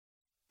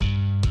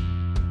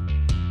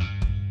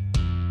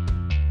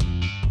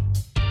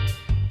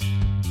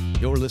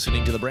You're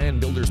listening to the Brand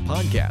Builders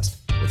Podcast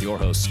with your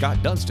hosts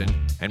Scott Dunston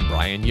and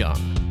Brian Young.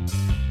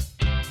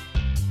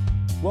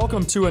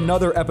 Welcome to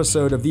another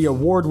episode of the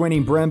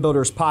award-winning Brand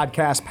Builders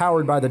Podcast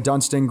powered by the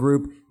Dunston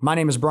Group. My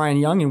name is Brian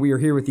Young, and we are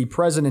here with the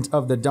president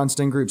of the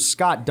Dunston Group,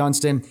 Scott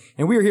Dunston.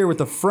 And we are here with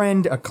a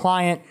friend, a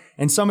client,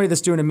 and somebody that's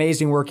doing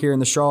amazing work here in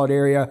the Charlotte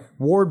area,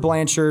 Ward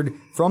Blanchard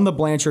from the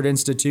Blanchard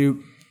Institute.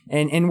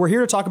 And we're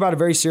here to talk about a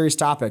very serious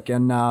topic.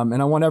 And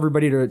I want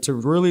everybody to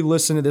really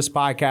listen to this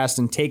podcast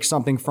and take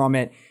something from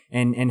it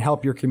and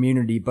help your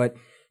community. But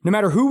no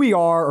matter who we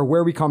are or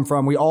where we come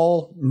from, we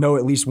all know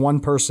at least one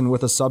person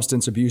with a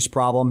substance abuse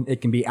problem.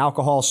 It can be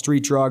alcohol,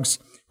 street drugs,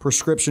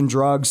 prescription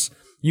drugs,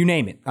 you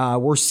name it.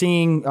 We're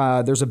seeing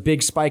there's a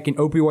big spike in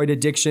opioid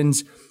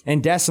addictions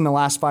and deaths in the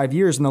last 5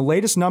 years. And the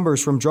latest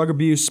numbers from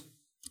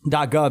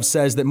drugabuse.gov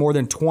says that more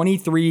than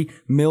 23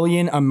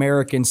 million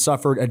Americans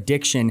suffered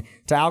addiction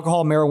to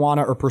alcohol,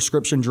 marijuana, or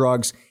prescription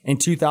drugs in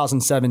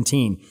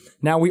 2017.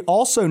 Now, we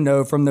also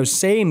know from those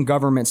same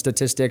government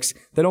statistics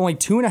that only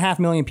 2.5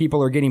 million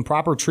people are getting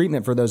proper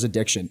treatment for those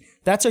addictions.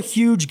 That's a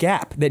huge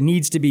gap that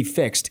needs to be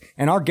fixed.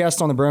 And our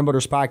guest on the Brand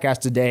Builders Podcast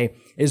today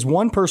is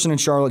one person in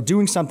Charlotte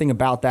doing something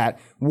about that.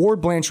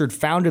 Ward Blanchard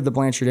founded the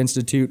Blanchard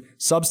Institute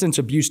Substance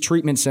Abuse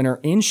Treatment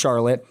Center in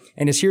Charlotte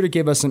and is here to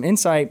give us some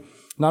insight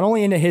not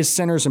only into his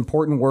center's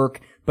important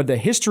work, but the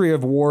history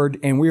of Ward.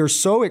 And we are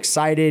so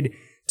excited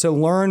to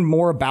learn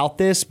more about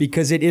this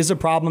because it is a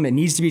problem. It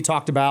needs to be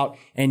talked about,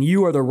 and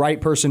you are the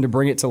right person to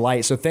bring it to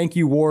light. So thank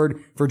you,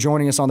 Ward, for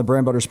joining us on the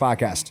Brand Builders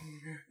Podcast.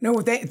 No,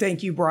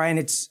 thank you, Brian.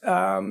 It's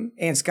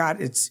and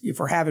Scott. It's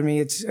for having me.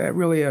 It's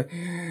really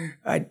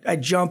I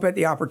jump at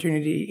the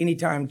opportunity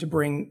anytime to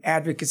bring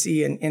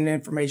advocacy and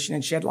information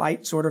and shed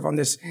light sort of on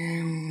this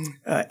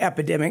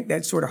epidemic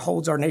that sort of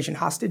holds our nation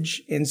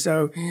hostage. And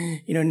so,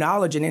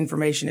 knowledge and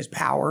information is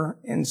power.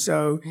 And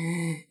so,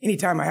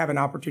 anytime I have an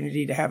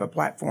opportunity to have a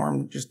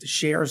platform just to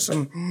share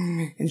some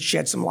and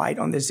shed some light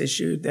on this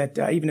issue, that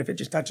even if it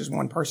just touches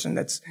one person,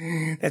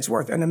 that's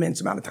worth an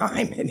immense amount of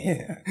time.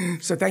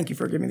 And so, thank you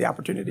for giving me the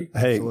opportunity.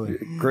 Hey,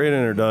 great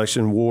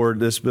introduction,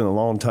 Ward. This has been a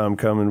long time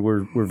coming.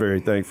 We're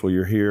very thankful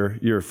you're here.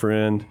 You're a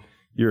friend.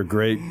 You're a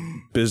great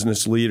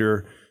business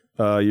leader.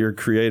 You're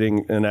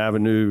creating an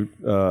avenue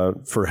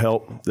for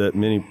help that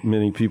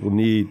many people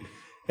need.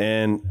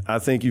 And I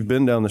think you've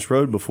been down this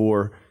road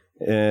before,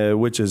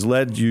 which has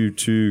led you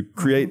to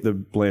create the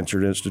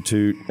Blanchard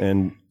Institute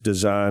and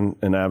design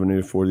an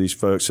avenue for these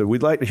folks. So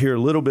we'd like to hear a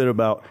little bit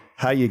about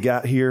how you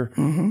got here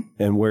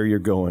and where you're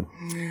going.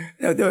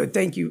 No,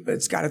 thank you,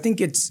 Scott. I think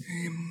it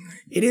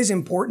is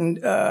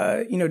important,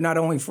 not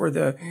only for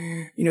the,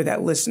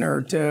 that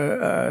listener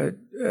to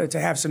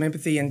have some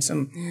empathy and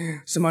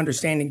some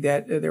understanding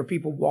that there are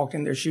people walked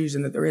in their shoes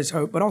and that there is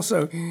hope, but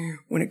also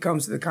when it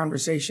comes to the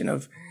conversation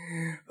of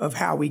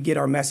how we get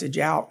our message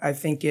out, I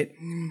think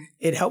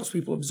it helps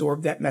people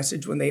absorb that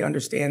message when they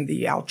understand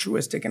the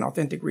altruistic and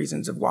authentic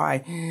reasons of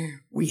why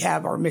we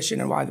have our mission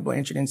and why the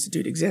Blanchard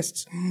Institute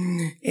exists.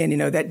 And,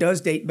 that does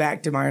date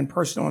back to my own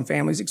personal and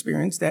family's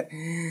experience that,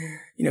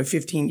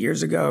 15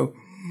 years ago,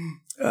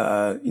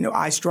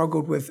 I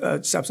struggled with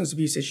a substance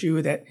abuse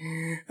issue that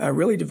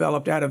really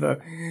developed out of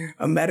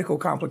a medical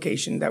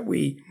complication that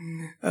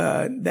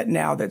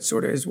that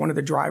sort of is one of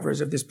the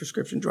drivers of this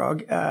prescription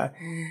drug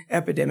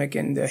epidemic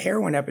and the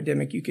heroin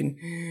epidemic. You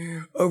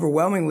can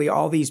overwhelmingly,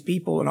 all these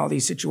people and all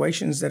these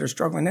situations that are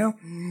struggling now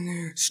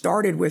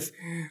started with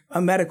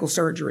a medical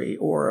surgery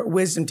or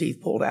wisdom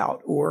teeth pulled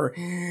out or,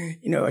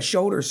 a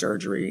shoulder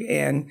surgery.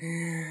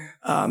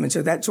 And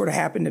so that sort of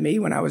happened to me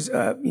when I was,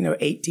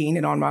 18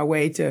 and on my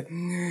way to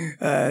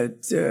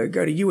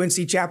go to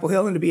UNC Chapel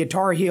Hill and to be a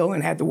Tar Heel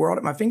and had the world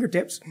at my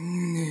fingertips,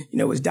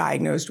 was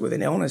diagnosed with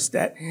an illness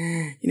that,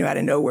 out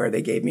of nowhere,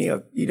 they gave me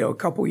a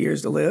couple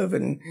years to live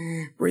and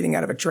breathing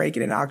out of a trach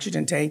and an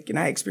oxygen tank. And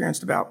I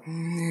experienced about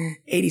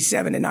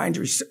 87 to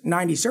 90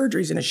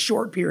 surgeries in a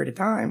short period of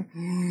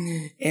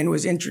time and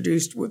was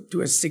introduced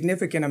to a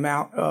significant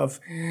amount of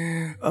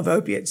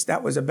opiates.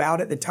 That was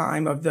about at the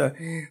time of the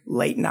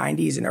late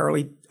 90s and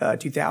early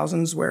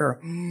 2000s where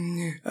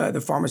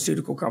the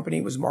pharmaceutical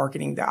company was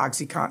marketing the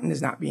OxyContin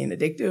as not being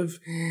addictive,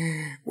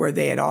 where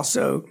they had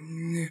also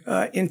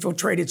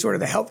infiltrated sort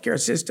of the healthcare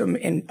system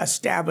and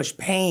established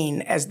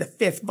pain as the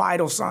fifth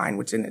vital sign,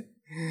 which in it,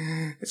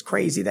 it's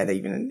crazy that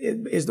even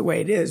is the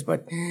way it is,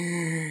 but,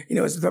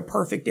 it's the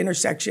perfect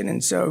intersection.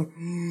 And so,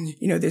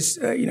 this,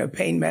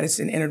 pain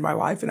medicine entered my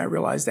life and I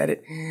realized that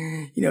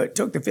it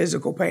took the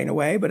physical pain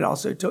away, but it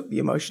also took the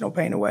emotional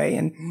pain away.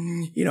 And,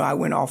 I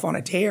went off on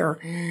a tear.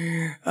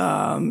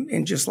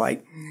 And just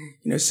like,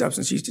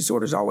 substance use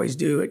disorders always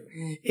do,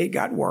 it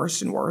got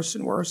worse and worse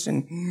and worse.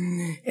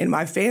 And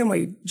my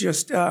family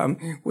just,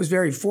 was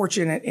very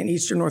fortunate in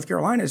Eastern North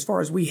Carolina as far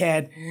as we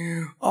had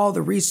all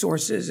the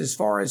resources as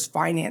far as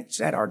finance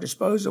at our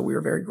disposal. We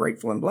were very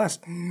grateful and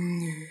blessed.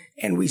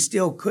 And we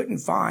still couldn't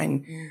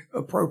find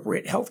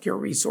appropriate healthcare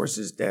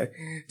resources to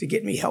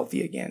get me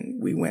healthy again.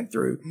 We went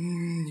through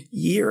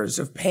years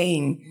of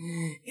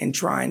pain in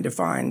trying to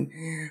find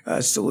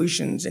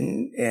solutions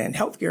and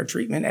healthcare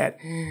treatment at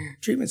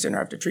treatment center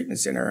after treatment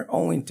center,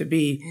 only to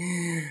be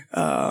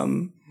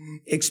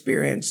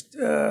experienced,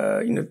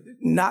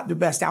 not the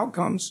best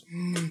outcomes.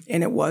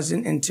 And it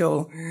wasn't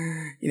until,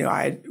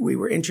 we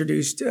were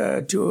introduced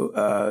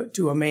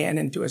to a man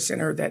and to a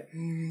center that,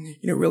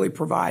 really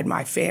provide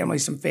my family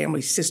some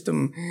family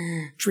system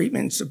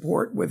treatment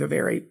support with a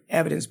very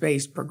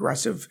evidence-based,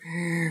 progressive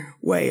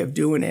way of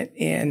doing it.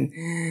 And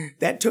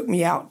that took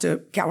me out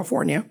to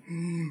California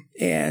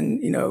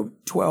and,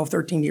 12,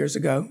 13 years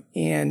ago.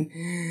 And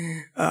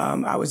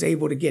I was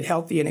able to get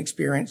healthy and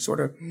experience sort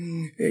of,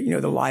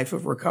 the life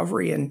of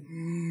recovery.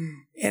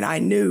 And I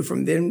knew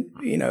from then,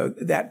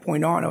 that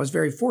point on, I was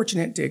very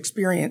fortunate to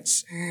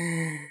experience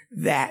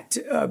that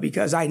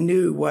because I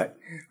knew what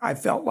I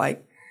felt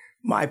like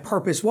my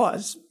purpose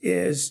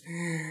is,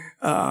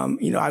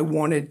 I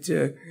wanted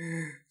to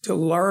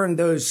learn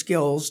those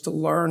skills, to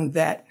learn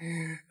that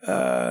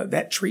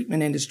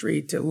treatment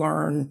industry, to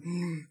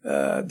learn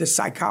the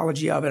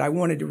psychology of it. I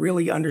wanted to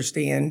really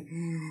understand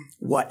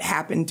what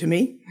happened to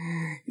me,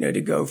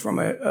 to go from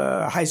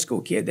a high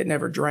school kid that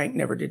never drank,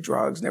 never did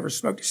drugs, never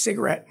smoked a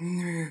cigarette,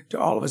 to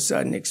all of a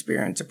sudden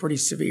experience a pretty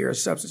severe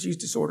substance use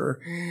disorder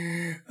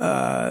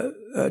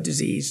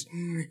disease.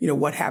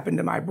 What happened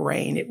to my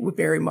brain? It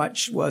very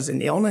much was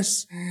an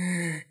illness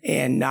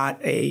and not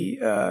a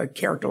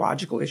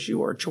characterological issue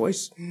or a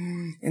choice.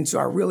 And so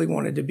I really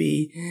wanted to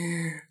be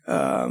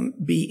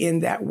in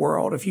that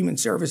world of human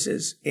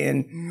services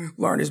and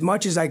learn as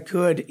much as I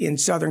could in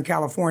Southern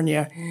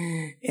California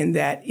in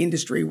that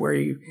industry where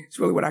it's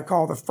really what I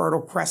call the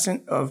Fertile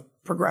Crescent of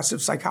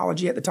progressive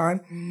psychology at the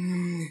time.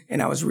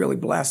 And I was really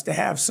blessed to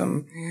have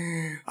some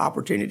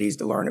opportunities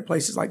to learn at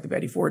places like the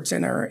Betty Ford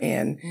Center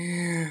and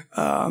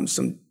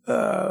some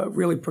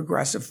really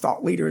progressive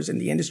thought leaders in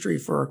the industry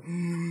for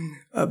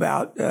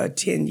about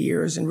 10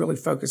 years and really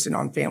focusing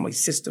on family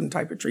system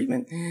type of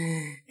treatment.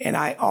 And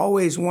I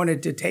always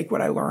wanted to take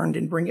what I learned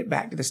and bring it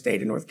back to the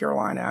state of North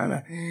Carolina. I'm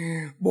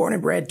a born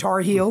and bred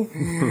Tar Heel,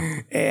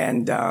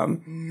 and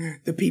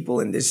the people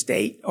in this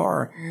state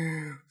are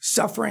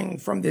suffering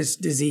from this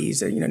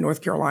disease.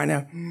 North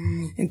Carolina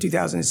in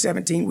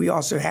 2017, we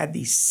also had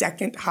the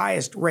second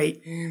highest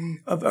rate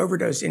of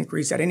overdose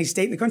increase at any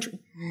state in the country.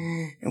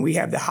 And we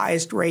have the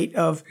highest rate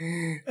of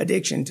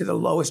addiction to the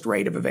lowest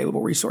rate of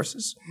available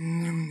resources.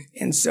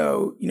 And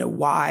so,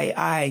 why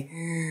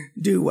I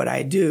do what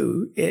I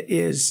do, it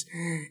is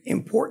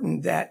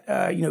important that,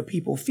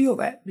 people feel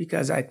that,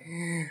 because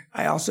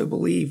I also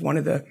believe one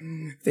of the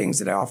things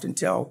that I often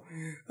tell,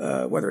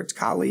 whether it's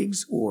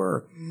colleagues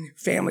or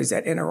families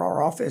that enter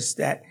our office,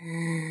 that,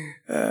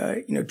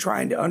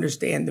 trying to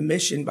understand the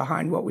mission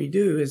behind what we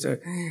do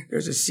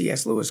there's a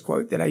C.S. Lewis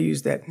quote that I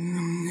use that,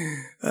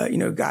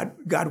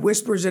 God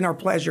whispers in our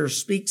pleasure,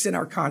 speaks in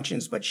our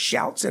conscience, but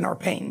shouts in our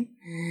pain.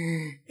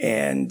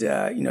 And,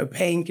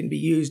 pain can be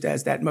used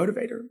as that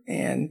motivator.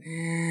 And,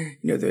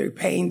 the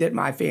pain that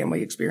my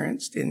family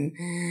experienced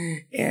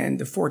and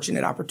the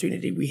fortunate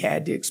opportunity we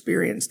had to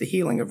experience the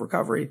healing of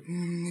recovery,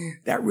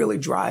 that really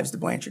drives the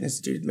Blanchard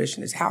Institute's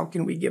mission, is how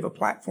can we give a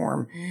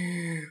platform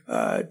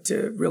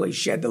to really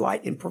shed the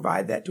light and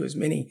provide that to as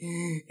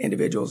many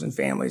individuals and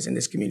families in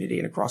this community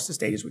and across the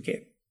state as we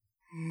can.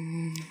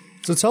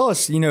 So tell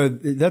us,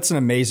 that's an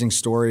amazing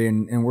story,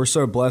 and we're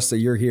so blessed that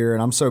you're here,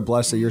 and I'm so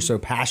blessed that you're so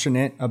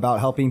passionate about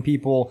helping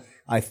people.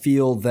 I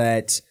feel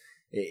that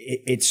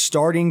it's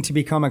starting to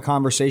become a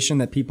conversation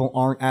that people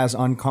aren't as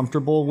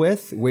uncomfortable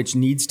with, which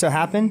needs to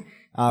happen,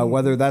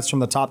 whether that's from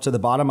the top to the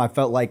bottom. I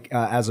felt like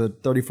as a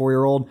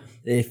 34-year-old,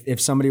 if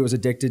somebody was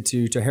addicted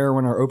to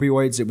heroin or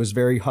opioids, it was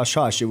very hush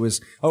hush. It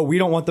was, we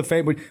don't want the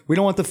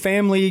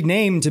family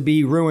name to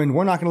be ruined.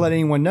 We're not going to let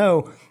anyone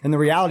know. And the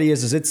reality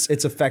is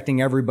it's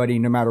affecting everybody,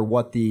 no matter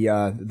what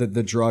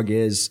the drug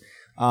is.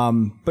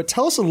 But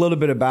tell us a little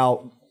bit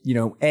about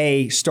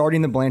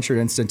starting the Blanchard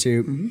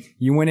Institute. Mm-hmm.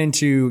 You went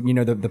into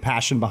the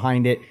passion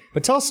behind it.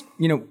 But tell us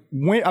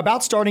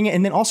about starting it,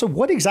 and then also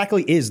what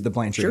exactly is the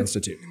Blanchard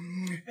Institute.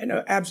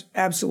 No,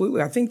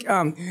 absolutely. I think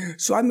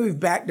so. I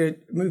moved back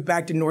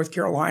to North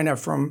Carolina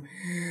from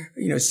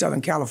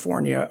Southern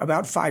California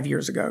about 5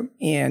 years ago,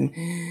 and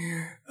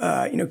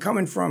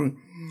coming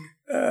from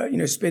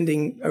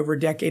spending over a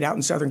decade out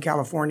in Southern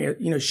California,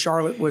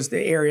 Charlotte was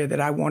the area that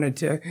I wanted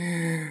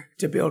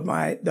to build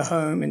the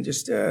home, and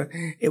just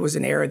it was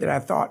an area that I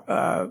thought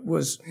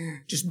was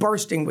just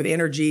bursting with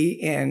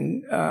energy,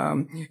 and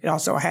it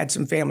also had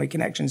some family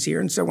connections here.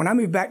 And so when I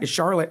moved back to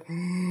Charlotte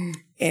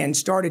and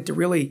started to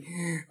really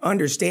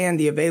understand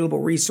the available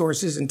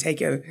resources and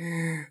take a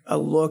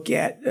look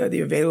at the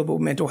available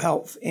mental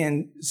health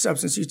and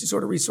substance use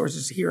disorder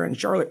resources here in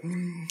Charlotte.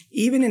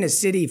 Even in a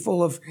city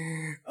full of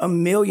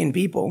 1 million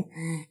people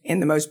in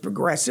the most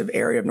progressive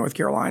area of North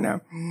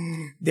Carolina,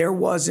 there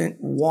wasn't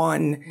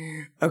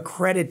one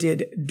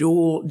accredited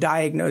dual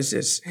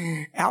diagnosis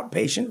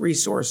outpatient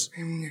resource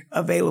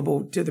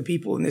available to the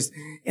people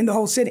in the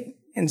whole city.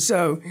 And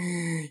so,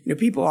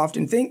 people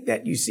often think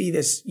that you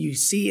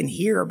see and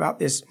hear about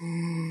this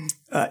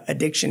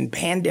addiction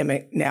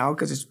pandemic now,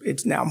 because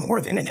it's now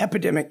more than an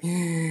epidemic,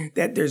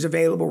 that there's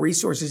available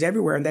resources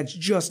everywhere, and that's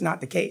just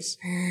not the case.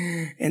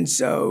 And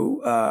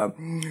so,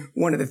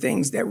 one of the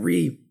things that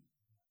we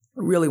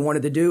really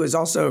wanted to do is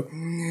also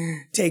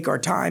take our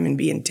time and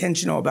be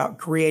intentional about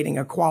creating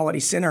a quality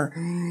center.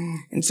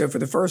 And so for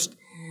the first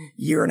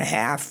year and a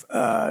half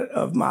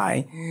of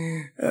my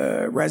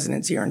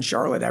residence here in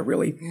Charlotte, I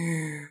really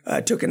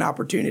took an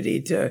opportunity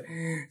to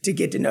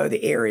get to know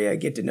the area,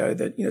 get to know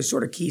the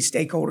sort of key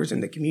stakeholders in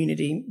the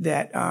community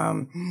that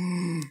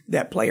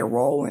play a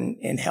role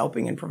in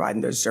helping and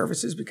providing those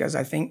services. Because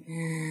I think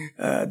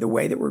the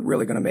way that we're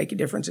really going to make a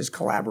difference is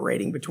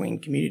collaborating between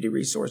community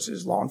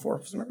resources, law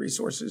enforcement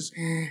resources,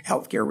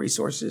 healthcare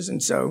resources.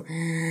 And so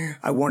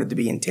I wanted to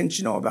be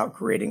intentional about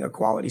creating a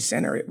quality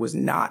center. It was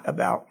not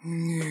about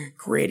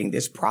creating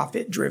this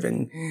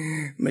profit-driven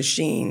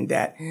machine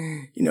that,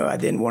 I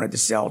then wanted to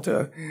sell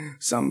to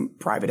some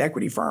private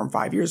equity firm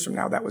 5 years from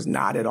now. That was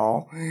not at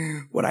all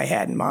what I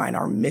had in mind.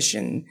 Our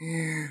mission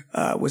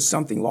was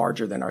something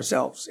larger than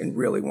ourselves and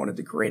really wanted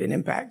to create an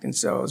impact. And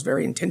so I was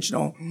very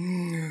intentional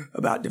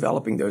about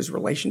developing those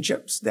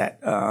relationships that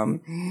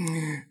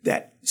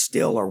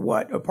still are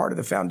what a part of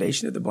the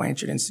foundation of the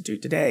Blanchard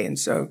Institute today. And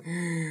so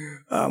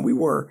we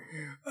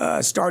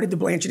started the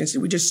Blanchard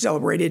Institute. We just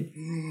celebrated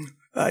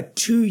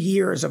 2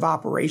 years of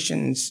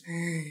operations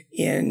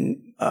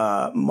in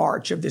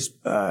March of this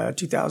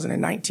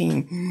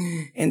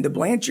 2019. And the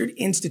Blanchard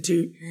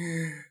Institute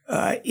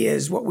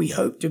is what we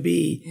hope to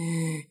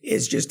be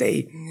is just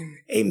a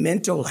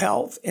mental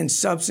health and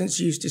substance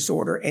use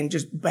disorder and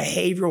just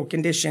behavioral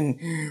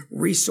condition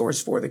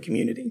resource for the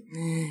community.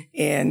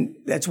 And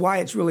that's why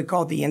it's really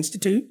called the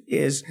Institute.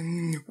 Is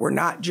we're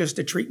not just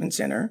a treatment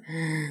center.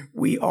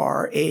 We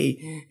are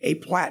a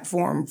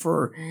platform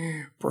for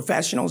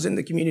professionals in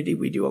the community.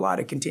 We do a lot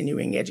of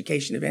continuing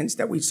education events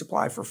that we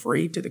supply for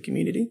free to the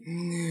community.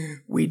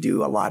 We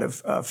do a lot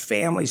of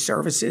family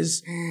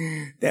services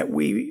that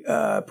we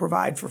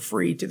provide for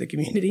free to the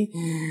community.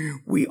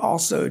 We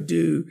also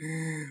do,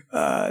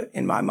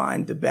 in my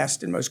mind, the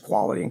best and most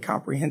quality and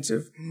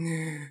comprehensive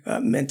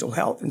mental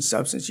health and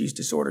substance use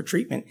disorder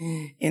treatment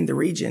in the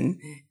region.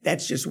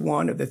 That's just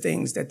one of the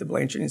things that the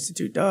Blanchard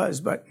Institute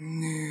does. But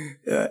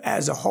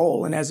as a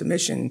whole and as a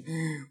mission,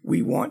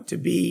 we want to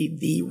be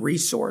the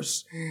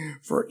resource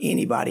for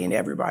anybody and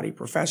everybody,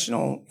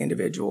 professional,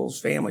 individuals,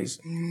 families,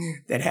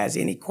 that has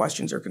any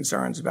questions or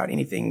concerns about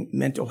anything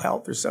mental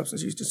health or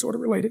substance use disorder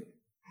related.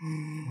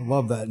 I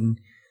love that. And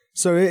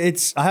so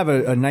I have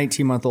a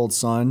 19-month-old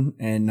son,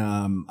 and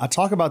I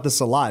talk about this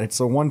a lot. It's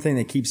the one thing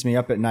that keeps me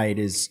up at night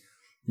is,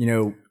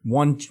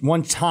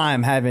 one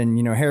time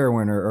having,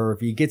 heroin or if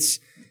he gets,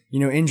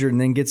 injured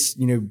and then gets,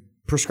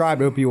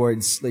 prescribed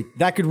opioids, like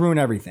that could ruin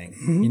everything,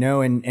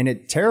 and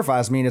it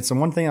terrifies me. And it's the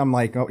one thing I'm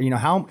like,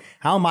 how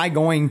am I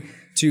going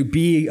to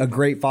be a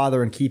great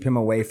father and keep him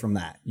away from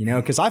that?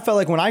 Because I felt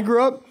like when I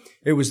grew up,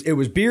 it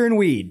was beer and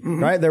weed,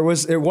 right?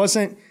 It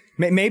wasn't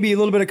maybe a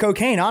little bit of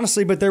cocaine,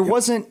 honestly, but there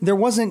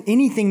wasn't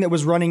anything that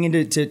was running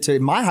into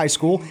my high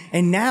school.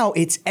 And now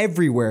it's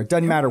everywhere. It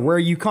doesn't matter where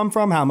you come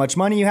from, how much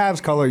money you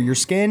have, color of your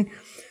skin.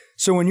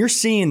 So when you're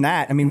seeing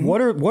that, I mean,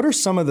 what are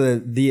some of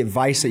the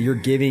advice that you're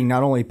giving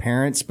not only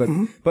parents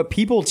but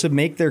people to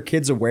make their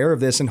kids aware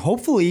of this and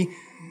hopefully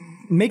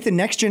make the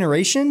next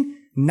generation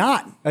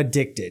not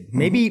addicted?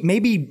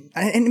 Maybe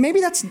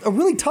that's a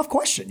really tough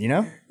question,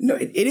 No,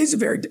 it is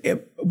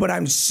but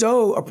I'm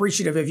so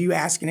appreciative of you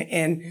asking it.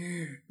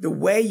 And the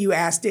way you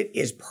asked it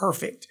is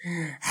perfect.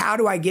 How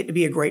do I get to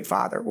be a great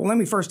father? Well, let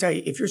me first tell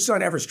you, if your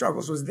son ever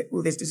struggles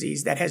with this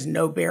disease, that has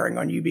no bearing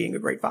on you being a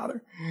great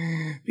father.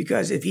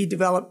 Because if he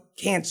developed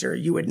cancer,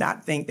 you would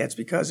not think that's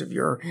because of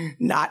your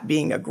not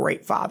being a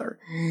great father.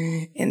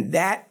 And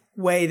that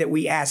way that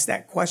we ask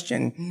that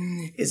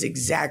question is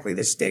exactly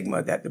the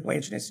stigma that the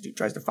Blanchard Institute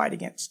tries to fight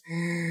against.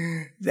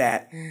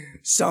 That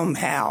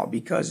somehow,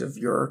 because of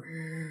your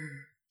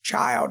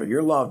child or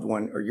your loved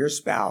one or your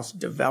spouse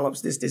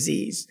develops this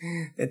disease,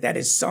 that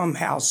is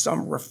somehow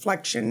some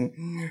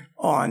reflection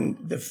on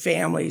the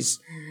family's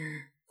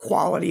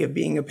quality of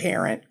being a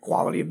parent,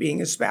 quality of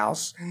being a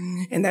spouse.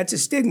 And that's a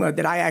stigma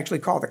that I actually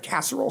call the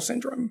casserole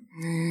syndrome.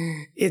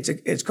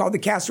 It's called the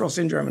casserole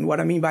syndrome. And what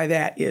I mean by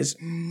that is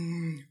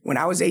when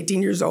I was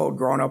 18 years old,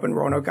 growing up in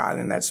Roanoke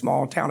Island, that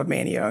small town of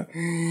Mania,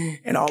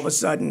 and all of a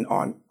sudden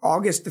on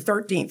August the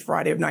 13th,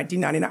 Friday of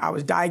 1999, I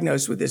was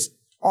diagnosed with this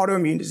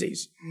autoimmune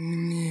disease.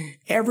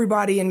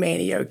 Everybody in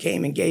Manteo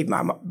came and gave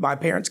my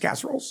parents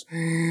casseroles.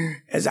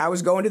 As I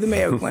was going to the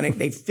Mayo Clinic,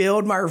 they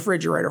filled my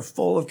refrigerator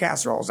full of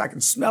casseroles. I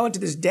can smell it to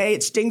this day.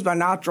 It stings my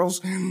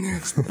nostrils.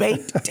 It's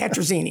baked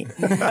tetrazzini.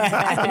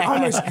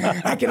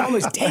 I can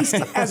almost taste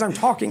it as I'm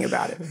talking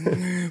about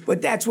it.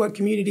 But that's what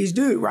communities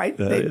do, right?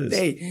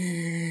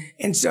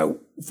 And so,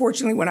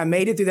 fortunately, when I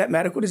made it through that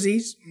medical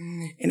disease,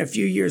 and a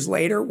few years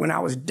later, when I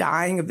was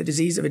dying of the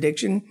disease of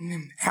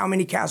addiction, how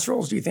many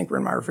casseroles do you think were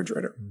in my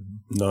refrigerator?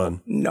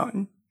 None.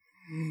 None.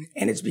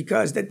 And it's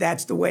because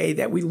that's the way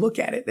that we look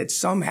at it, that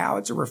somehow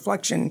it's a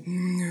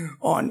reflection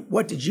on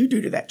what did you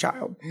do to that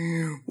child?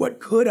 What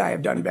could I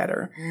have done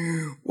better?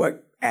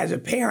 What, as a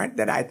parent,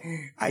 that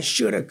I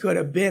should have, could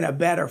have been a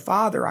better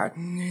father.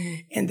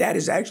 And that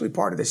is actually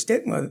part of the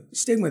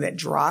stigma that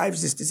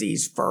drives this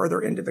disease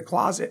further into the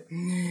closet.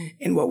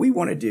 And what we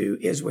want to do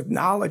is, with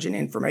knowledge and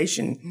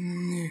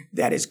information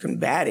that is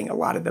combating a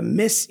lot of the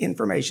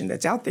misinformation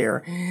that's out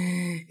there,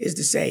 is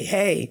to say,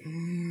 hey,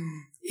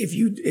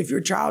 if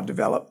your child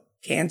developed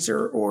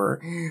cancer or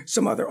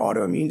some other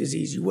autoimmune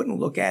disease, you wouldn't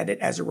look at it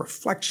as a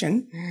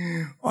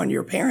reflection on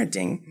your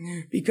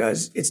parenting,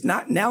 because it's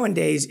not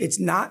nowadays, it's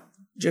not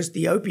just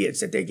the opiates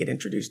that they get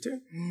introduced to.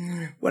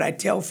 What I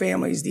tell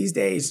families these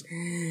days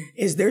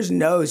is there's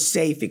no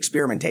safe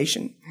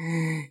experimentation.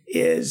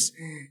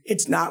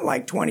 It's not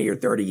like 20 or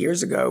 30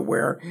 years ago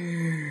where,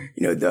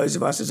 those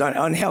of us as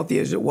unhealthy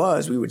as it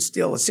was, we would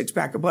steal a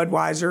 6-pack of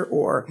Budweiser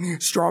or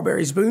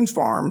Strawberries Boone's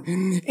Farm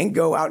and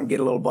go out and get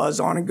a little buzz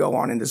on and go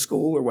on into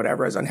school or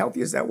whatever, as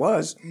unhealthy as that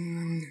was.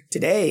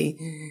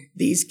 Today,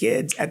 these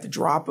kids at the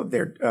drop of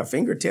their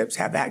fingertips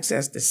have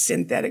access to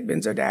synthetic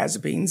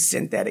benzodiazepines,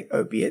 synthetic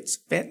opiates,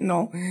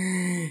 fentanyl,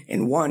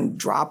 and one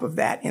drop of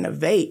that in a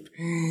vape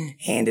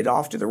handed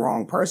off to the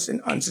wrong person,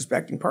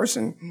 unsuspecting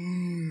person.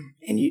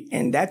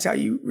 And that's how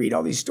you read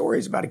all these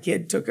stories about a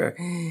kid took a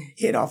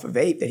hit off a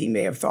vape that he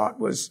may have thought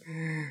was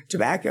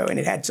tobacco, and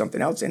it had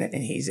something else in it,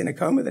 and he's in a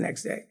coma the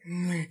next day.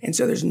 And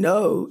so there's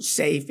no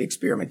safe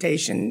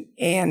experimentation.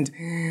 And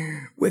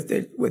with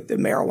the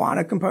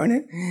marijuana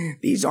component,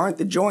 these aren't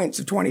the joints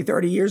of 20,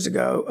 30 years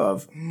ago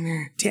of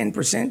 10%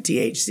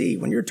 THC.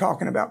 When you're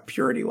talking about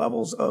purity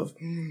levels of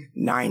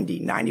 90,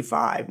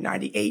 95,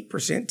 98%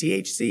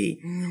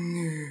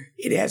 THC,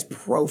 it has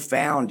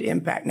profound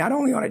impact, not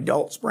only on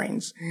adults'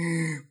 brains,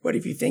 but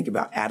if you think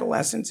about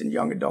adolescents and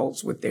young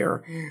adults with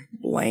their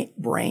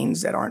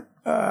brains that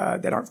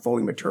aren't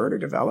fully matured or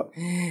developed,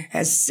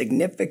 has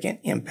significant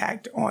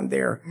impact on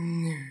their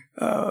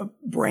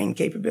brain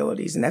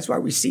capabilities. And that's why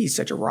we see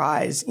such a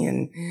rise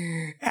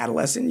in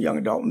adolescent and young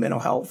adult mental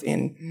health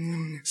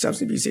in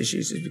substance abuse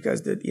issues, is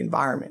because the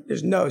environment,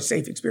 there's no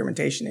safe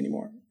experimentation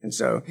anymore. And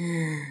so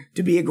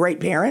to be a great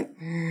parent,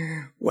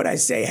 what I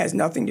say has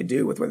nothing to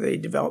do with whether they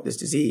develop this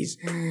disease.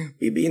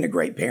 Being a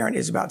great parent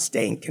is about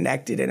staying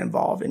connected and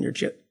involved in your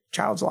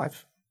child's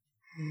life.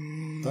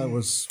 That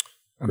was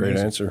great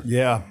answer.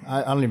 Yeah.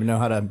 I don't even know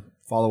how to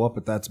follow up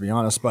with that, to be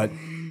honest, but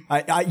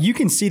you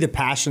can see the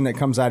passion that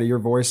comes out of your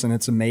voice, and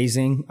it's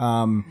amazing.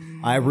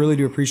 I really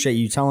do appreciate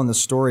you telling the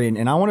story.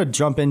 And I want to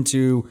jump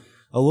into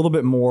a little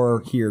bit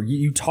more here.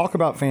 You talk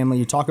about family,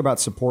 you talk about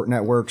support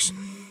networks.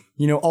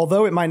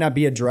 Although it might not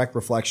be a direct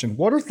reflection,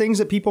 what are things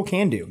that people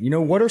can do?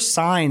 What are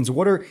signs?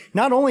 What are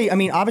not only,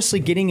 obviously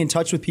getting in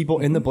touch with people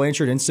in the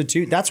Blanchard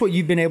Institute, that's what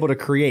you've been able to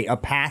create, a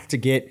path to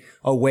get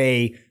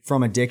away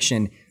from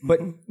addiction. But,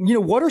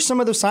 what are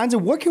some of those signs,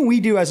 and what can we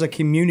do as a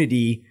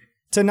community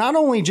to not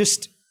only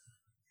just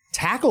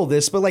tackle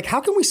this, but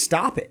how can we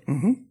stop it?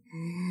 Mm-hmm.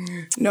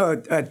 No,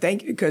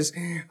 thank you, because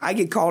I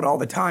get called all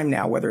the time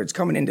now, whether it's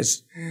coming into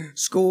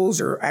schools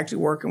or actually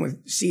working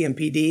with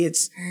CMPD.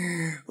 It's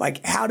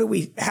like, how do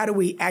we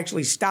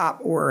actually stop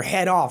or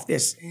head off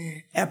this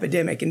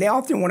epidemic? And they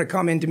often want to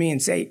come into me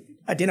and say,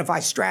 identify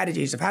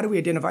strategies of how do we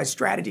identify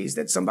strategies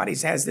that somebody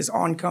has this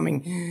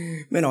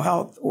oncoming mental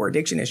health or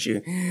addiction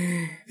issue.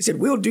 I said,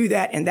 we'll do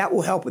that, and that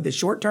will help with the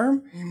short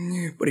term.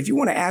 But if you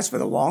want to ask for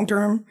the long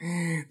term,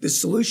 the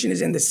solution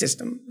is in the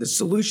system. The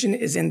solution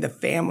is in the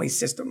family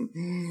system.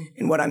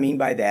 And what I mean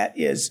by that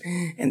is,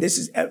 and this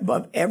is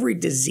above every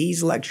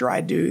disease lecture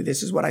I do,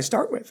 this is what I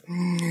start with,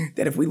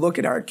 that if we look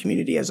at our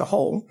community as a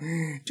whole,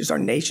 just our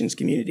nation's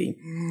community,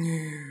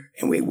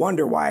 and we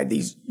wonder why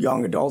these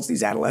young adults,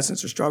 these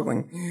adolescents are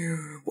struggling.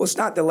 Well, it's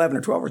not the 11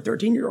 or 12 or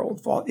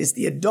 13-year-old fault. It's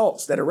the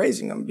adults that are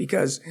raising them.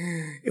 Because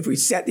if we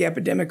set the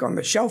epidemic on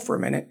the shelf for a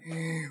minute,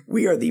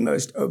 we are the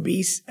most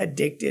obese,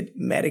 addicted,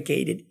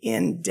 medicated,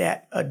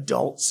 in-debt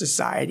adult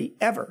society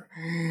ever.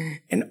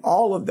 And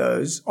all of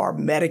those are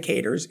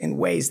medicators in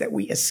ways that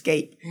we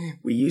escape.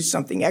 We use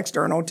something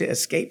external to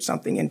escape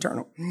something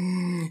internal.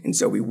 And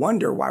so we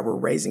wonder why we're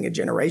raising a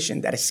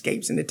generation that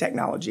escapes into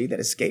technology, that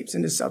escapes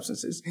into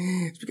substances.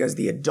 It's because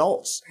the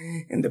adults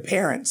and the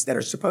parents that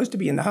are supposed to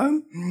be in the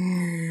home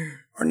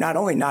are not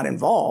only not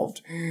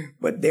involved,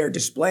 but they're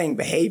displaying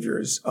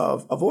behaviors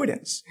of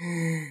avoidance.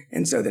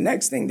 And so the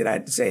next thing that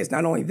I'd say is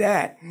not only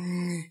that,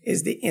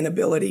 is the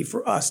inability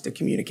for us to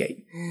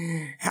communicate.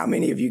 How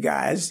many of you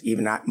guys,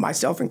 even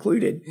myself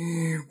included,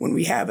 when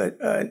we have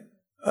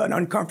an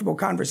uncomfortable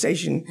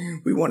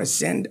conversation, we want to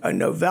send a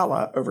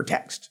novella over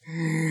text.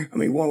 I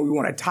mean, we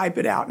want to type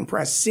it out and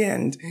press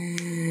send.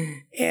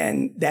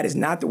 And that is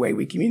not the way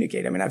we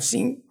communicate. I mean,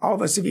 all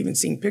of us have even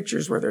seen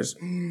pictures where there's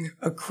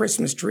a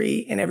Christmas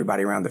tree and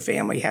everybody around the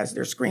family has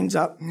their screens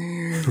up.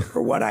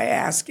 Or what I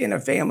ask in a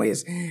family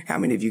is, how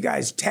many of you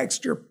guys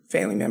text your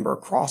family member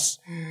across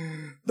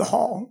the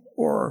hall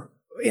or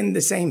in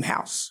the same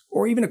house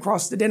or even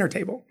across the dinner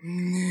table?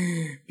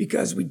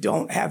 Because we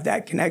don't have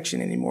that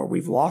connection anymore.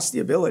 We've lost the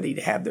ability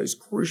to have those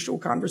crucial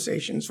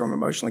conversations from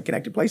emotionally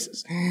connected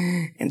places.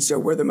 And so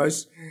we're the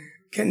most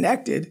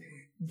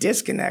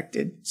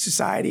disconnected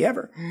society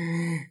ever.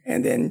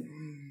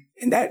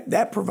 And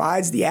that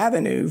provides the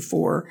avenue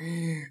for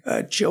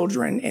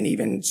children and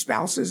even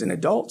spouses and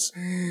adults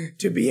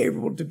to be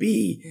able to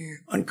be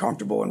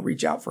uncomfortable and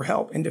reach out for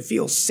help and to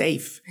feel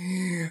safe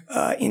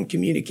in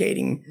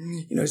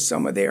communicating,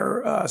 some of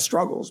their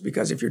struggles.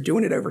 Because if you're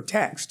doing it over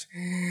text,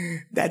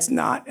 that's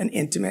not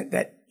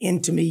that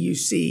intimate you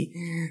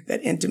see,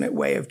 that intimate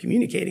way of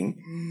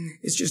communicating.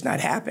 It's just not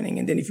happening.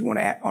 And then if you want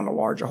to act on a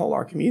larger whole,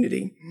 our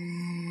community,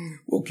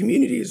 well,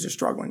 communities are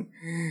struggling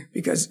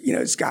because,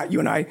 Scott, you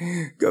and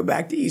I go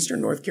back to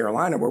Eastern North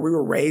Carolina where we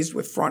were raised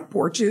with front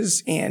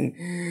porches and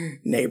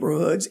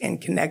neighborhoods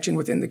and connection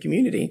within the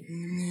community.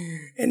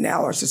 And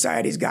now our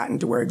society's gotten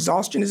to where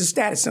exhaustion is a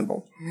status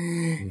symbol.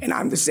 And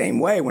I'm the same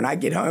way. When I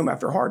get home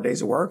after hard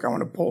days of work, I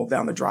want to pull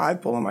down the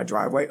drive, pull in my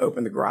driveway,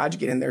 open the garage,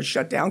 get in there,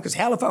 shut down. Because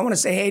hell, if I want to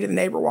say hey to the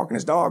neighbor walking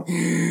his dog,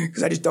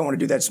 because I just don't want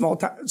to do that small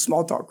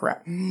talk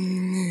crap.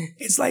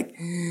 It's like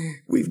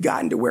we've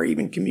gotten to where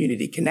even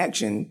community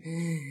connection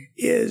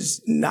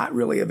is not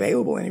really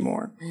available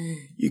anymore.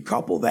 You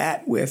couple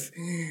that with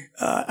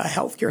a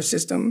healthcare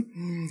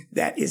system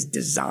that is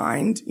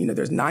designed,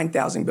 there's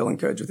 9,000 billing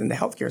codes within the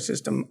healthcare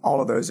system.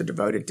 All of those are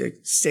devoted to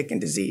sick and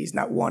disease.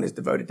 Not one is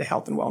devoted to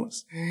health and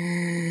wellness.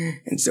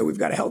 And so we've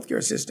got a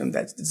healthcare system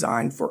that's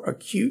designed for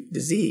acute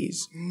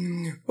disease.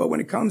 But when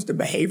it comes to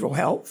behavioral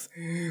health,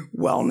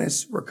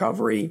 wellness,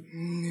 recovery,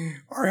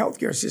 our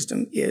healthcare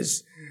system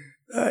is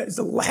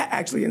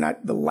actually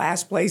not the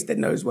last place that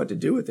knows what to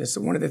do with this.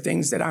 So one of the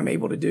things that I'm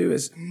able to do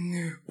is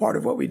part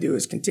of what we do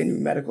is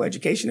continuing medical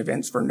education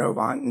events for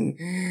Novant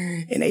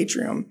and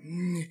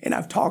Atrium. And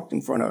I've talked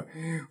in front of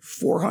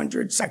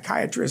 400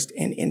 psychiatrists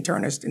and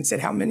internists and said,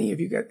 how many of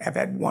you have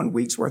had 1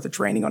 week's worth of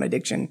training on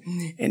addiction?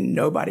 And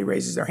nobody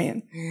raises their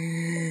hand.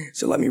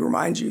 So let me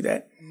remind you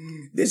that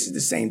this is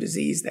the same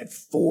disease that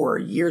 4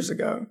 years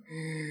ago,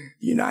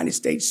 the United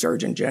States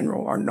Surgeon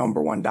General, our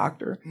number one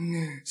doctor,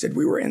 said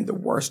we were in the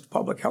worst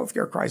public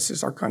healthcare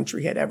crisis our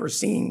country had ever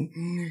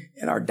seen.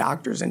 And our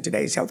doctors in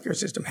today's healthcare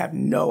system have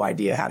no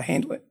idea how to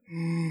handle it.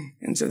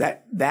 And so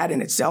that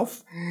in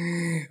itself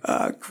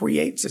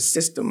creates a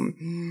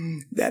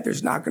system that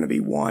there's not going to be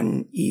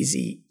one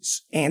easy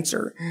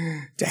answer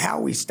to how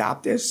we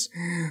stop this.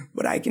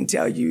 But I can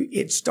tell you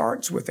it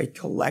starts with a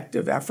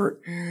collective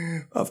effort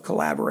of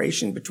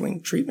collaboration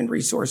between treatment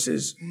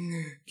resources,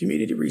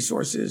 community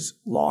resources,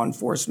 law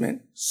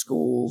enforcement,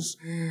 schools,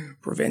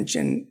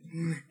 prevention.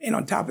 And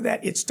on top of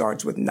that, it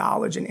starts with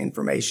knowledge and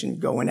information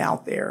going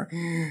out there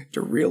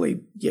to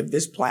really give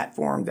this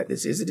platform that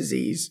this is a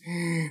disease.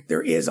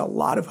 There is a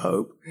lot of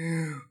hope,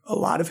 a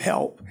lot of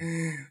help,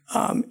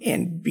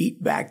 and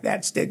beat back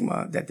that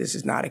stigma that this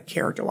is not a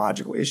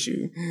characterological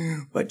issue,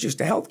 but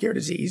just a healthcare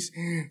disease,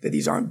 that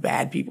these aren't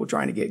bad people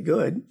trying to get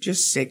good,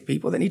 just sick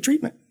people that need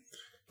treatment.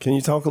 Can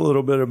you talk a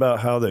little bit about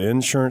how the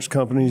insurance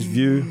companies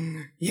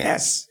view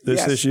this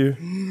issue?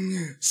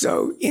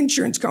 So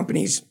insurance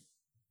companies,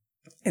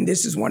 and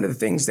this is one of the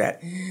things that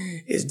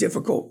is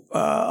difficult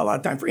a lot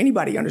of time for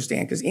anybody to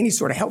understand, because any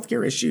sort of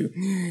healthcare issue,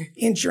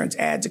 insurance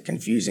adds a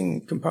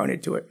confusing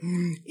component to it.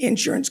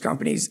 Insurance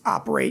companies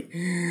operate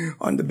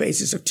on the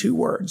basis of 2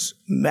 words,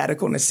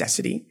 medical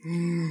necessity.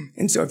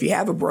 And so if you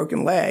have a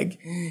broken leg,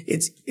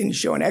 and you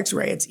show an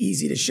x-ray, it's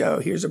easy to show,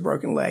 here's a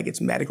broken leg,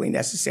 it's medically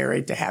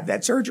necessary to have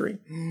that surgery.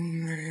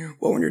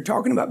 Well, when you're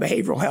talking about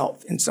behavioral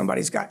health and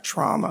somebody's got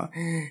trauma,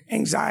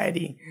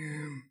 anxiety,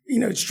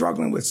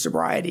 struggling with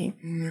sobriety,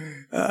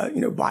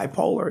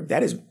 bipolar,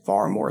 that is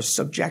far more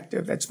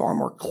subjective. That's far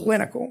more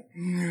clinical,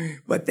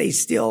 but they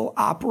still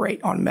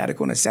operate on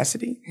medical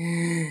necessity.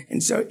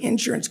 And so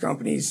insurance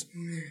companies,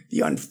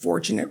 the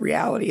unfortunate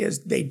reality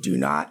is they do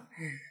not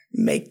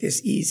make this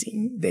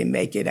easy. They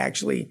make it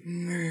actually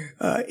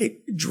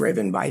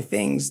driven by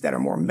things that are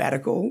more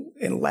medical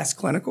and less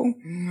clinical.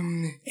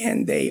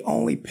 And they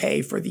only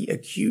pay for the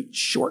acute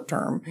short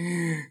term,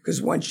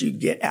 because once you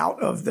get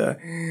out of the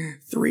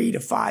 3 to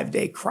 5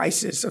 day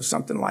crisis of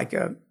something like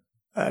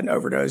an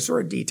overdose or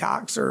a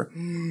detox, or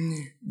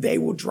they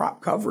will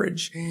drop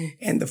coverage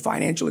and the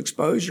financial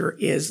exposure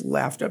is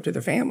left up to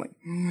the family.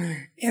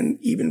 And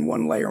even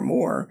one layer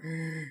more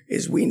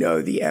is we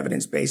know the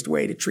evidence-based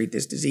way to treat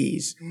this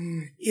disease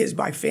is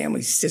by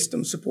family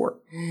system support.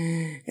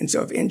 And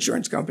so if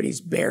insurance companies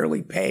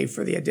barely pay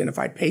for the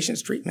identified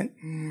patient's treatment,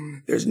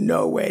 there's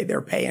no way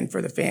they're paying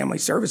for the family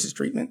services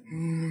treatment.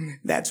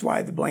 That's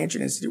why the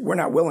Blanchard Institute, we're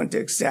not willing to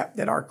accept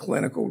that our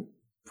clinical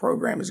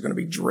program is going to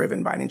be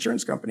driven by an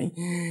insurance company.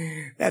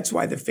 That's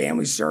why the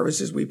family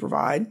services we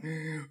provide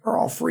are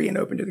all free and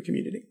open to the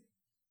community.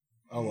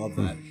 I love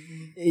that.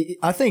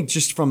 I think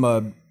just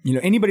from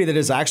anybody that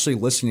is actually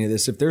listening to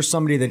this, if there's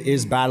somebody that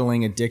is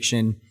battling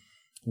addiction,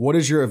 what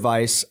is your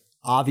advice?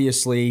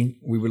 Obviously,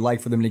 we would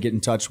like for them to get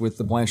in touch with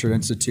the Blanchard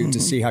Institute to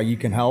see how you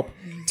can help.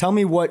 Tell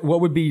me what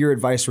would be your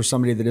advice for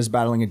somebody that is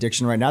battling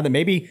addiction right now that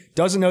maybe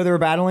doesn't know they're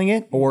battling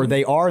it, or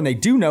they are and they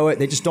do know it,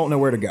 they just don't know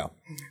where to go.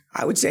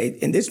 I would say,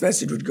 and this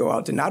message would go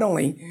out to not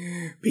only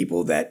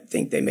people that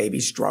think they may be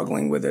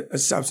struggling with a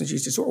substance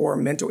use disorder or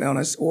a mental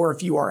illness, or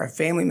if you are a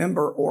family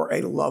member or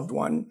a loved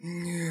one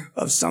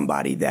of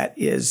somebody that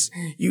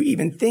you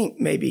even think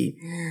may be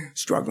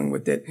struggling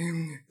with it.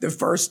 The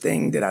first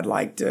thing that I'd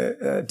like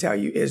to tell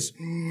you is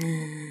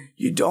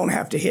you don't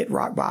have to hit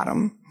rock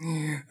bottom.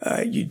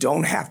 You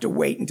don't have to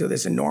wait until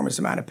this enormous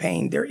amount of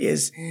pain. There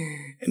is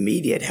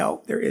immediate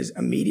help. There is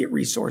immediate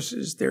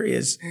resources. There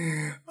is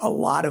a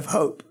lot of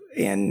hope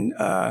in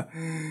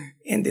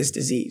this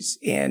disease,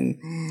 and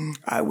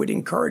I would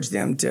encourage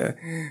them to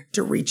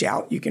reach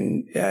out. You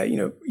can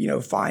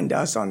find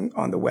us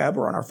on the web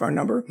or on our phone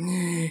number.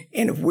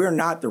 And if we're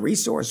not the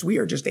resource, we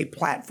are just a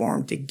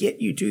platform to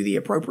get you to the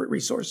appropriate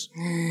resource.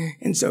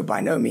 And so, by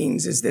no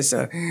means is this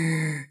a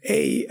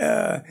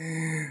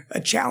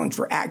challenge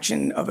for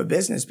action of a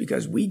business,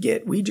 because we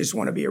just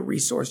want to be a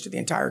resource to the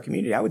entire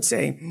community. I would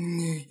say,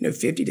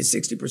 50 to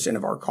 60%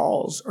 of our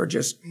calls are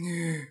just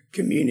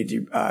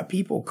community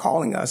people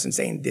calling us and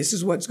saying, "This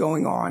is what's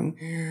going on.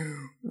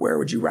 Where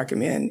would you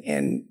recommend?"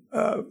 And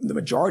the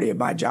majority of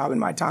my job and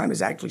my time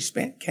is actually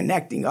spent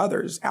connecting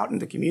others out in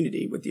the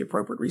community with the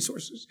appropriate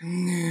resources.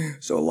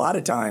 So a lot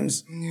of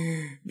times,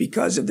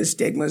 because of the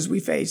stigmas we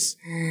face,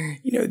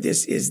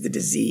 this is the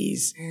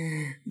disease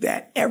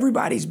that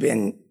everybody's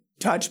been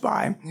touched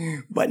by,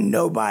 but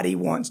nobody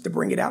wants to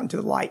bring it out into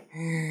the light.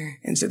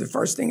 And so the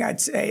first thing I'd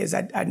say is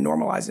I'd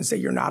normalize and say,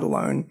 you're not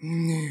alone.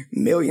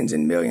 Millions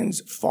and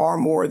millions, far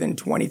more than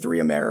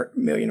 23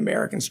 million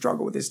Americans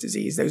struggle with this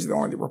disease. Those are the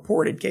only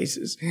reported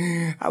cases.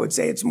 I would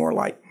say it's more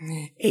like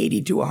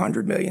 80 to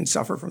 100 million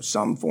suffer from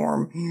some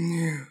form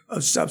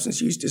of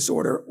substance use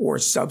disorder or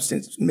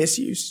substance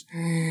misuse.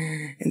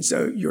 And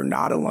so you're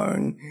not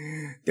alone.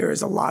 There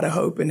is a lot of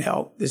hope and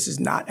help. This is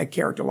not a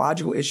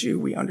characterological issue.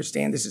 We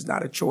understand this is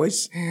not a choice.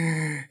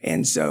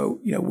 And so,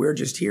 we're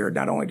just here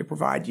not only to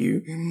provide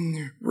you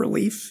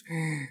relief,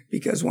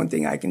 because one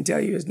thing I can tell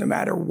you is no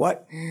matter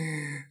what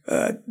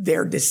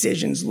their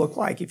decisions look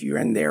like, if you're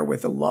in there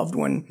with a loved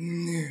one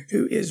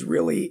who is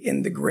really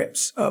in the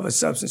grips of a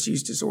substance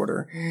use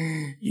disorder,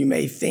 you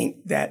may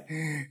think that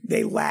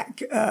they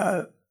lack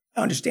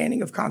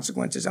understanding of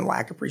consequences and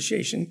lack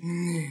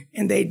appreciation,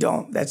 and they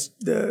don't. That's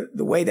the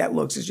way that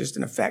looks is just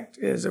an effect,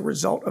 as a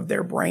result of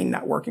their brain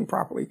not working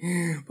properly.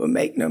 But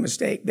make no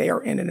mistake, they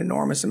are in an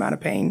enormous amount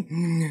of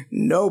pain.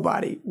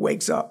 Nobody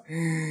wakes up.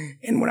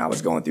 And when I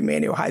was going through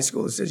Manual High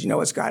School, it says,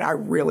 Scott, I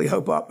really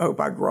hope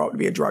I grow up to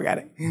be a drug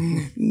addict.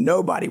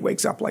 Nobody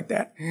wakes up like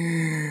that.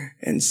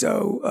 And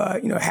so,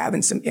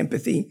 having some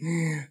empathy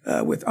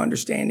with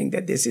understanding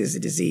that this is a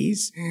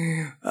disease,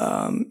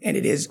 and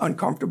it is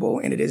uncomfortable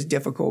and it is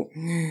difficult,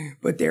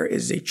 but there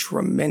is a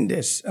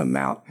tremendous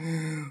amount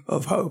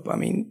of hope. I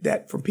mean,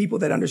 that for people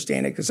that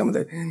understand it, because some of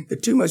the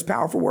two most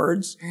powerful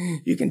words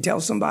you can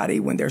tell somebody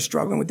when they're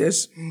struggling with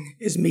this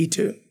is "me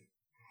too."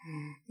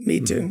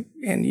 Me too.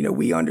 And,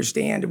 we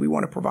understand, and we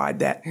want to provide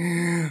that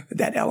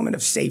element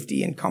of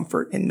safety and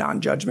comfort and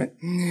non-judgment,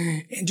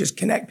 and just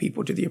connect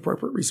people to the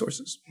appropriate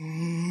resources.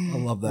 I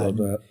love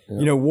that.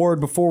 Yeah. Ward,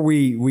 before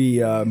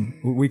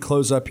we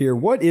close up here,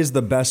 what is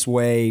the best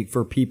way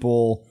for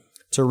people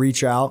to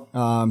reach out,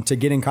 to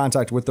get in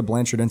contact with the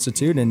Blanchard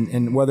Institute,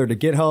 and whether to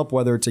get help,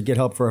 whether to get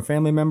help for a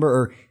family member,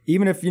 or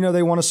even if,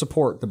 they want to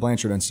support the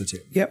Blanchard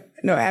Institute? Yep.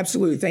 No,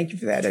 absolutely. Thank you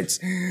for that. It's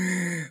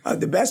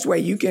the best way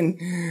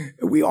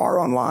we are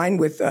online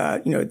with,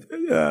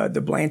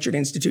 the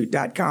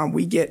BlanchardInstitute.com.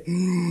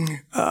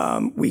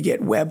 We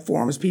get web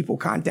forms. People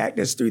contact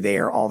us through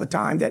there all the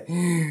time. That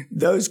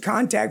those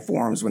contact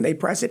forms, when they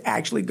press it,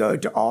 actually go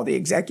to all the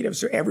executives.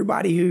 So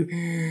everybody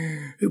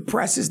who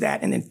presses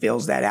that and then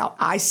fills that out,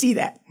 I see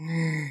that.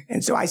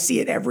 And so I see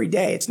it every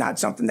day. It's not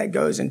something that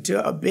goes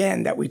into a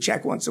bin that we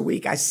check once a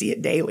week. I see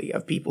it daily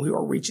of people who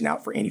are reaching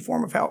out for any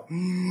form of help.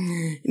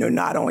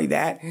 Not only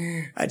that,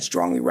 I'd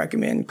strongly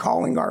recommend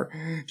calling our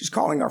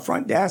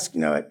front desk,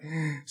 at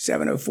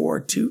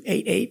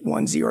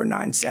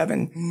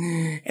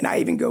 704-288-1097. And I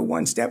even go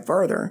one step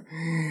further,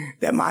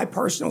 that my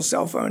personal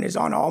cell phone is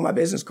on all my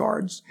business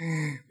cards,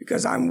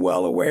 because I'm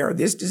well aware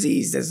this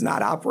disease does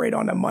not operate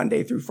on a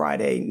Monday through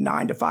Friday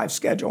 9 to 5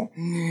 schedule.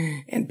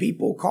 And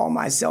people call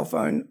my cell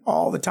phone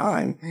all the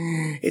time.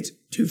 It's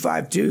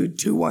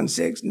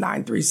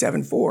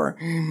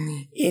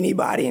 252-216-9374.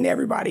 Anybody and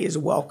everybody is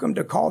welcome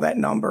to call that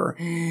number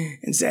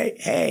and say,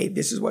 "Hey,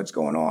 this is what's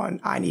going on.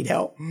 I need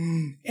help."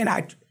 And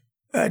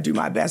do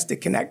my best to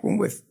connect them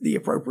with the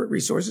appropriate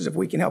resources. If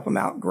we can help them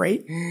out,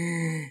 great.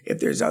 If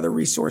there's other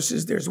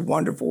resources, there's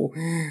wonderful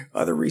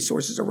other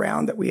resources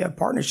around that we have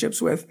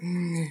partnerships with.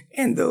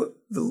 And the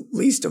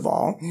least of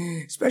all,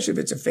 especially if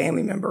it's a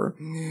family member,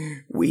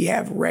 we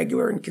have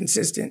regular and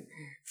consistent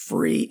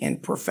free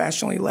and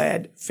professionally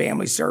led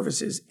family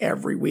services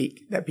every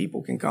week that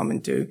people can come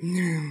into.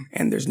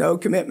 And there's no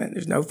commitment.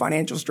 There's no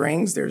financial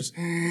strings. There's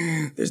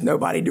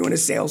nobody doing a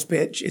sales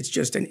pitch. It's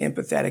just an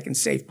empathetic and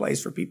safe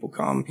place for people to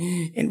come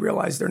and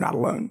realize they're not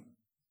alone.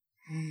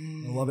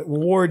 I love it.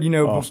 Well, Ward,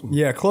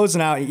 Awesome.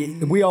 Closing out,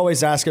 we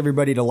always ask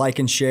everybody to like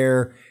and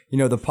share,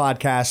 the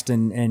podcast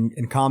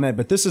and comment,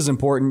 but this is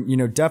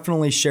important.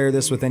 Definitely share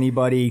this with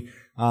anybody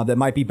that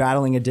might be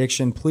battling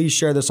addiction. Please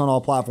share this on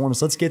all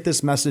platforms. Let's get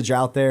this message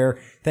out there.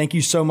 Thank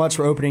you so much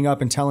for opening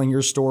up and telling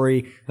your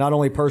story, not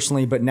only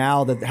personally, but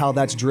now how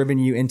that's driven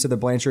you into the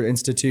Blanchard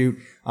Institute.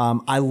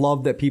 I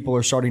love that people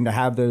are starting to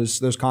have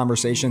those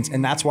conversations.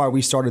 And that's why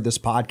we started this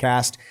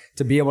podcast,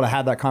 to be able to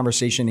have that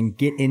conversation and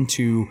get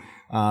into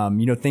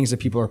things that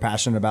people are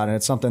passionate about. And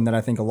it's something that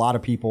I think a lot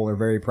of people are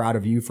very proud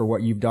of you for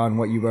what you've done,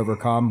 what you've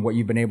overcome, what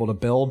you've been able to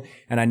build.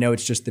 And I know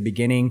it's just the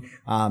beginning.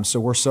 So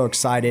we're so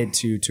excited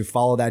to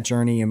follow that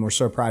journey. And we're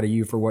so proud of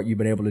you for what you've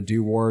been able to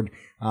do, Ward.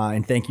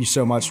 And thank you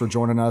so much for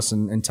joining us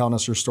and telling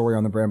us your story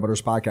on the Brand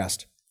Builders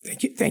podcast.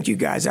 Thank you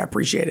guys. I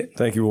appreciate it.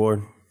 Thank you,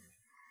 Ward.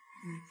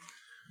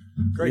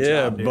 Great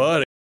job, dude.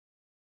 buddy.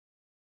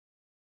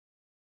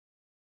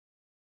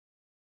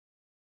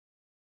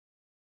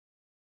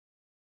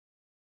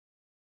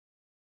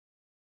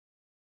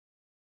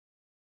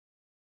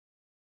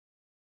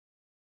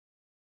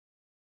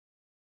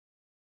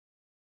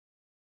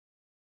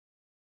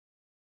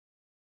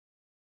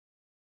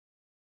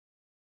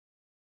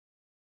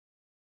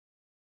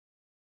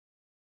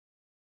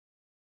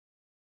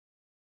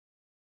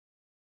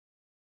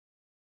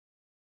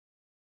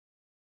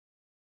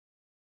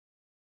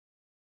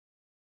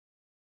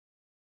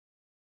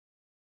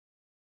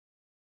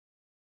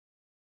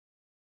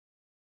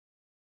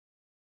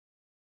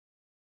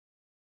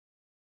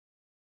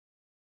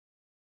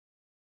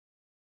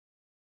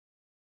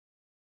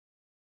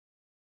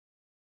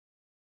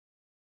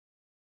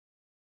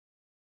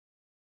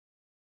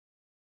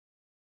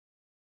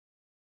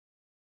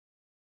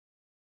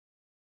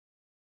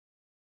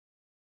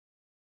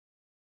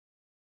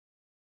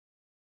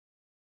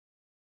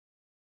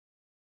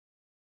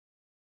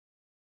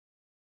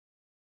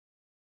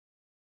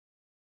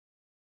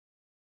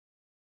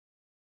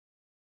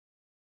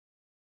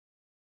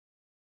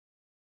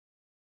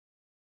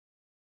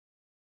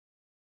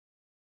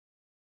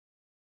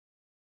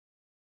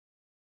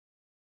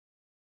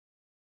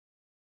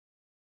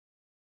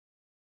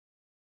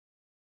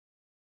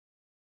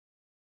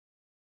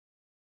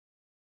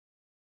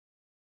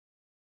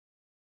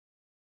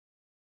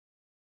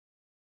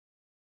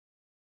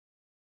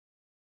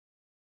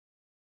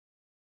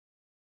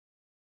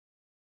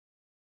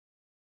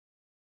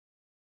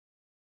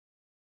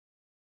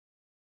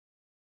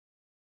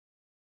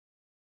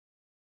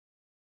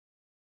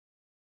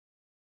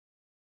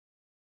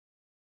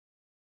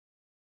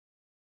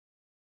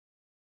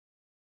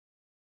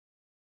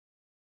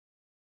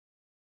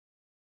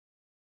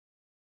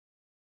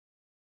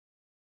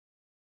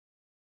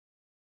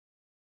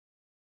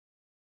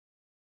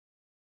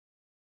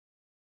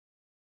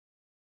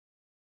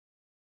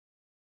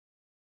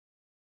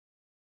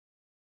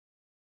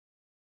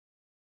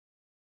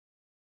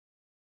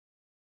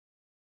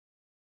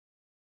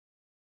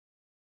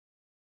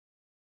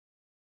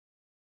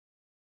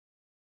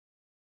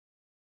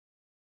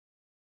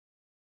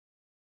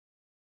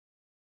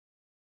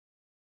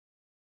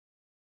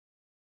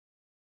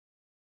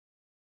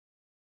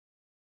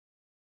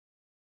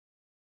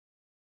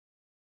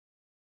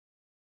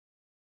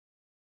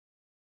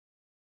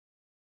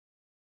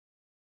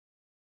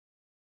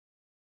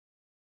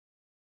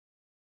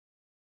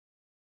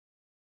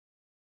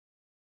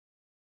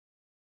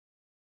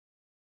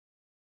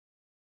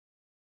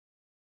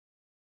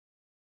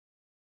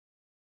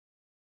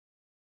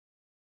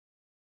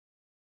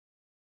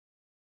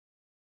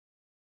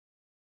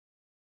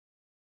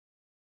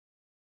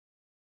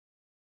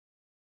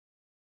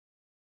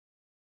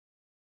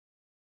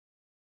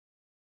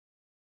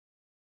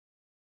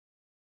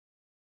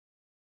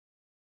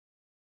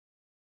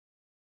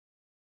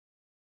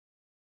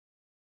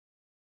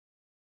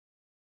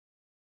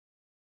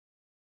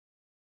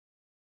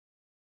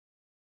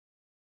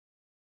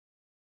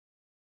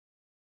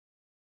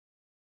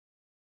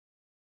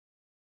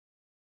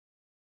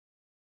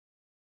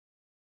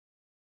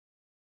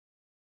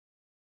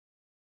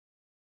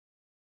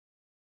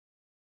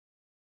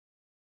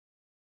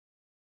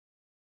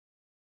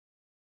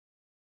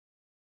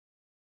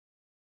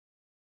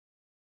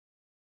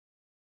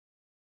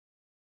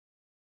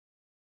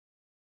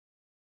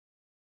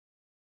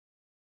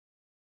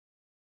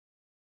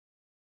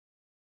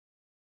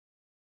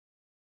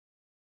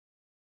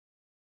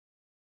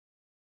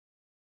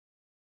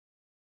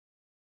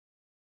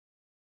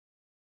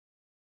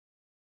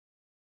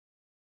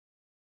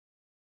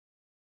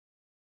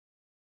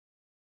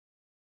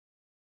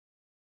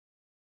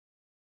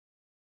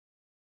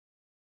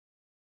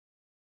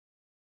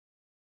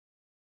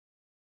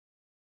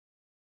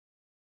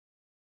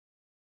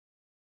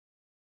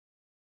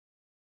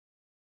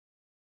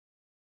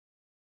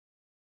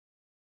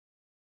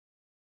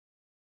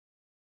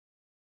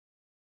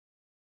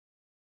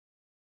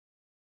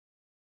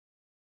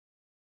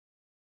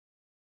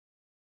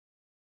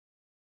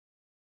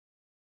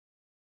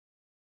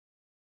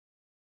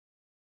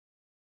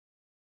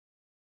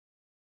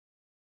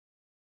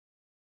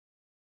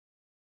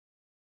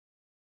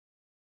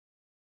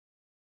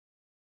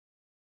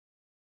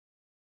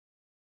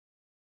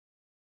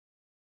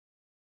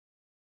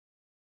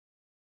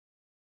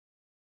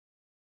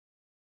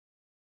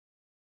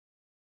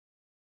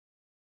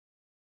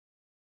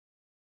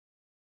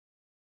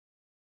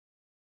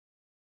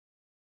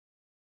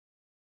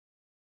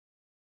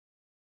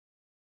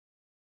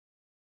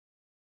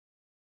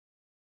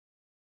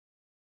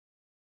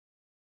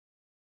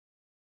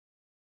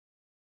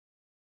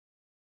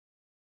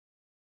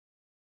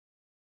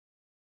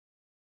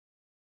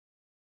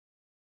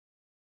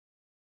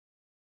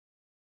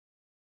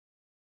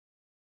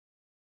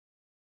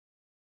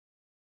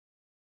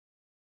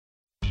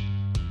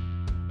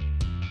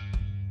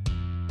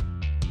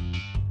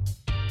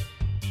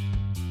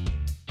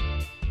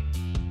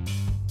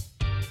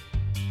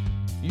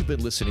 You've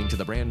been listening to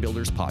the Brand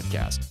Builders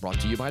Podcast, brought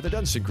to you by the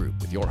Dunston Group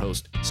with your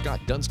host,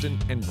 Scott Dunston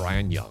and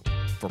Brian Young.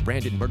 For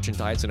branded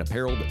merchandise and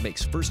apparel that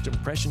makes first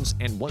impressions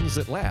and ones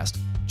that last,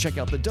 check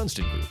out the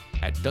Dunston Group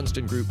at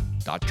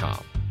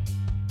dunstongroup.com.